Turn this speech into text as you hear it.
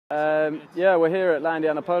Yeah, we're here at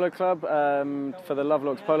Landiana Polo Club for the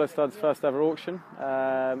Lovelocks Polo Stud's first ever auction.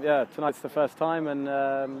 Yeah, tonight's the first time,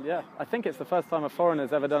 and yeah, I think it's the first time a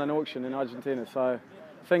foreigner's ever done an auction in Argentina, so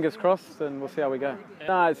fingers crossed, and we'll see how we go.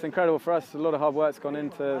 No, it's incredible for us. A lot of hard work's gone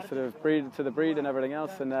into sort of the breed and everything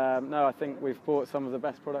else, and no, I think we've bought some of the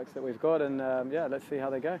best products that we've got, and yeah, let's see how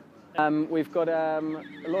they go. We've got a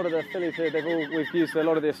lot of the fillies here. We've used a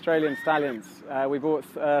lot of the Australian stallions. We bought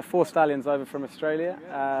 4 stallions over from Australia,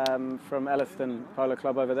 from Elliston Polo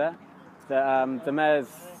Club over there. The mares,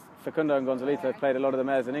 Facundo and Gonzalito, played a lot of the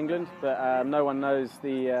mares in England, but no one knows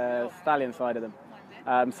the stallion side of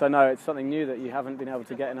them. So no, it's something new that you haven't been able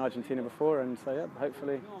to get in Argentina before, and so yeah,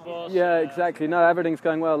 hopefully. Yeah, exactly. No, everything's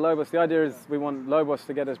going well. Lobos, the idea is we want Lobos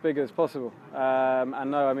to get as big as possible. And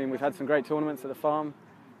no, I mean, we've had some great tournaments at the farm.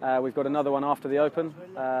 We've got another one after the Open,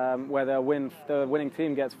 where the winning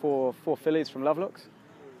team gets four fillies from Lovelocks.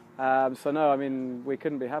 So no, I mean, we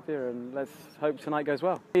couldn't be happier, and let's hope tonight goes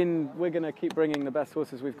well. I mean, we're going to keep bringing the best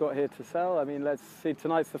horses we've got here to sell. I mean, let's see,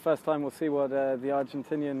 tonight's the first time we'll see what the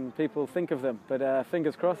Argentinian people think of them. But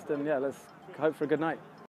fingers crossed, and yeah, let's hope for a good night.